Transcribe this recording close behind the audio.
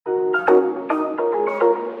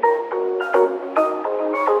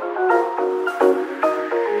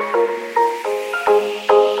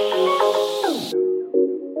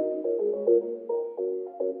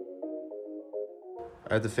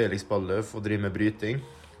Jeg heter Felix Baldauf og driver med bryting.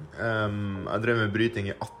 Jeg drev med bryting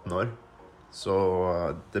i 18 år, så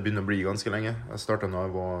det begynner å bli ganske lenge. Jeg startet da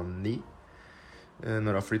jeg var 9,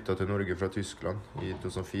 når jeg flyttet til Norge fra Tyskland i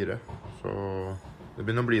 2004. Så det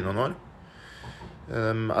begynner å bli noen år.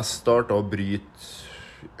 Jeg startet å bryte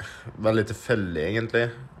veldig tilfeldig, egentlig.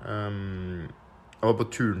 Jeg var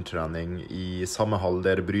på turntrening i samme hall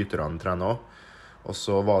der bryterne trener også. Og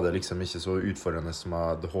så var det liksom ikke så utfordrende som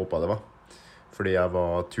jeg hadde håpet det var. Fordi jeg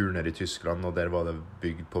var turner i Tyskland, og der var det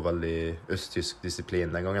bygd på veldig østtysk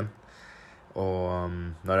disiplin den gangen. Og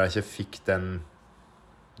når jeg ikke fikk den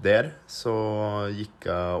der, så gikk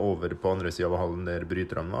jeg over på andre siden av hallen der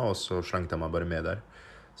bryterne var, og så slengte jeg meg bare med der.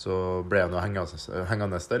 Så ble jeg nå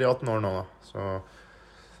hengende der i 18 år nå da. Så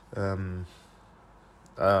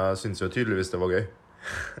jeg synes jo tydeligvis det var gøy.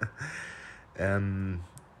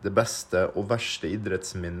 Det beste og verste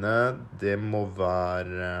idrettsminnet, det må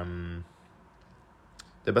være...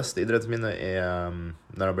 Det beste idrettsminnet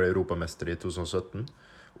når jeg ble europamester i 2017,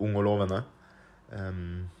 ung og lovende.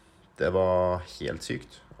 Det var helt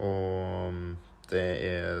sykt, og det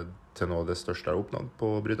til nå det største jeg har oppnådd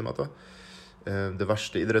på brytematta. Det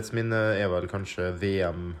verste idrettsminnet vel kanskje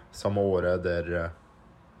VM samme året, der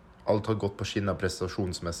alt har gått på skinner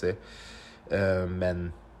prestasjonsmessig,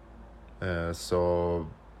 men så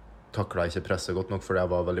taklet jeg ikke presset godt nok fordi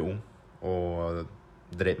jeg var veldig ung, og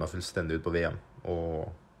dreit meg fullstendig ut på VM. Og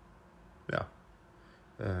ja,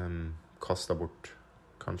 kastet bort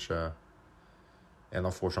kanskje en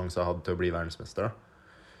av få sjanser jeg hadde til å bli verdensmester da.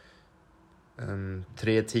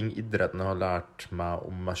 3 ting idretten har lært meg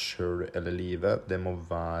om meg selv eller livet, det må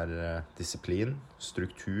være disiplin,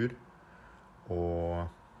 struktur og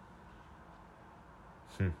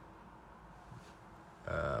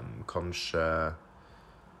kanskje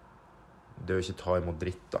det å ikke ta imot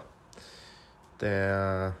dritt da.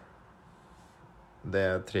 Det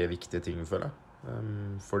 3 viktige ting, føler jeg.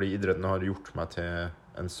 Fordi idretten har gjort meg til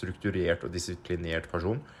en strukturert og disiplinert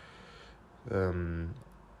person.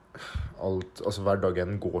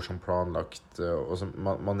 Hverdagen går som planlagt.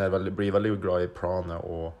 Man blir veldig glad i planer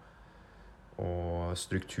og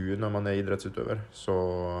struktur når man idrettsutøver. Så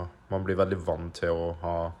man blir veldig vant til å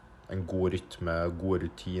ha en god rytme, gode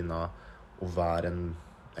rutiner, og være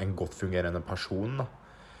en godt fungerende person da.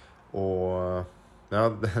 Og ja,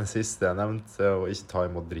 det siste jeg nevnte, å ikke ta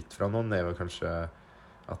imot dritt fra noen, vel kanskje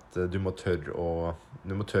at du må tørre å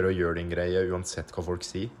gjøre din greie, uansett hva folk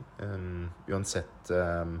sier. Uansett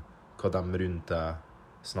hva de rundt deg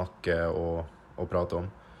snakker og prater om,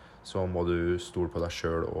 så må du stole på deg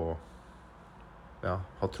selv og ja,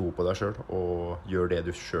 ha tro på deg selv, og gjøre det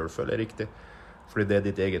du selv føler er riktig. Fordi det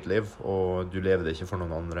ditt eget liv, og du lever det ikke for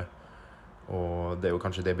noen andre. Og det jo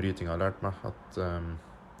kanskje det bryting har lært meg, at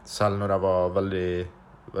selv når jeg var veldig,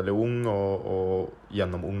 veldig ung, og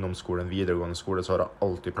gjennom ungdomsskolen, videregående skole, så har jeg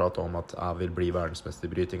alltid pratet om at jeg vil bli verdensmester i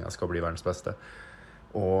bryting, jeg skal bli verdens beste.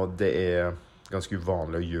 Og det ganske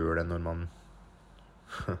uvanlig å gjøre det når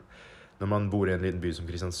man bor i en liten by som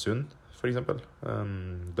Kristiansund, for eksempel.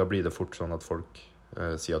 Da blir det fort sånn at folk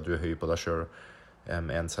sier at du høy på deg selv,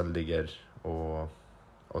 en selvdigger, og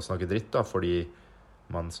snakker dritt da, fordi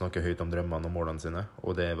man snakker høyt om drømmene og målene sine,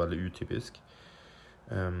 og det veldig utypisk.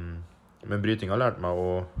 Men bryting har lært meg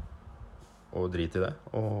å drite i det,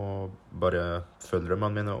 og bare følge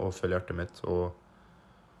drømmene mine, og følge hjertet mitt, og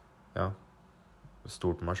ja,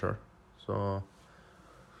 stole på meg selv. Så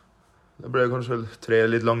det ble kanskje 3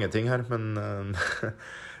 litt lange ting her, men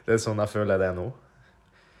det sånn jeg føler det nå.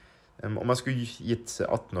 Om jeg skulle gitt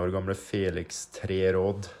 18 år gamle Felix 3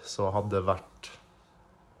 råd, så hadde det vært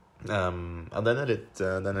ja, den litt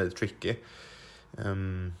tricky.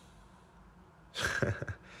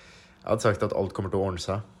 Jeg hadde sagt at alt kommer til å ordne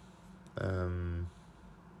seg,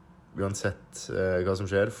 uansett hva som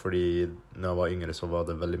skjer, fordi når jeg var yngre så var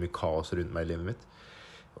det veldig mye kaos rundt meg i livet mitt,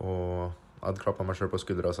 og jeg hadde klappet meg selv på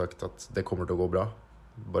skuldra og sagt at det kommer til å gå bra.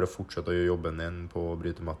 Bare fortsett å gjøre jobben din på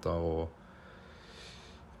brytematta,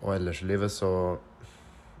 og ellers i livet så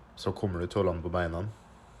kommer du til å lande på beina.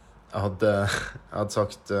 Jeg hadde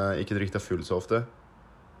sagt ikke drikk deg full så ofte,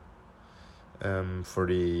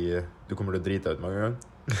 fordi du kommer til å drite deg ut mange ganger.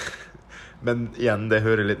 Men igjen, det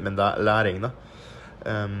hører litt med læring da.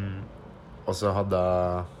 Og så hadde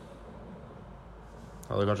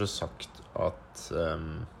jeg kanskje sagt at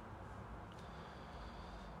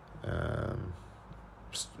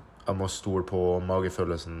jeg må stole på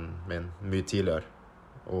magefølelsen min mye tidligere,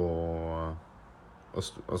 og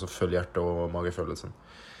så følge hjertet og magefølelsen.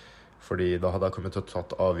 Fordi da hadde jeg kommet til å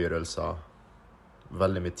tatt avgjørelser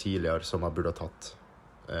veldig mye tidligere som jeg burde ha tatt,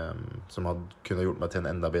 som hadde kunnet gjort meg til en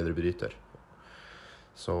enda bedre bryter.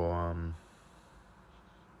 Så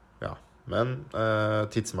ja. Men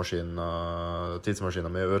tidsmaskinen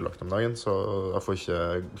min ødelagt om dagen, så jeg får ikke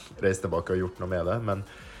reise tilbake og gjort noe med det. Men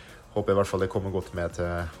håper i hvert fall det kommer godt med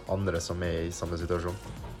til andre som i samme situasjon.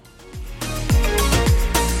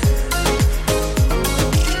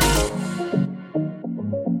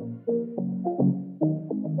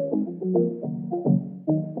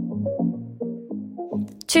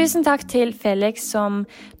 Tusen takk til Felix som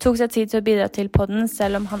tok seg tid til å bidra til podden,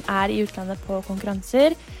 selv om han i utlandet på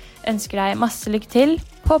konkurranser. Ønsker deg masse lykke til.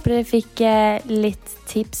 Håper dere fikk litt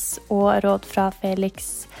tips og råd fra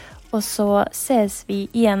Felix. Og så ses vi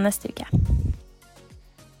igjen neste uke.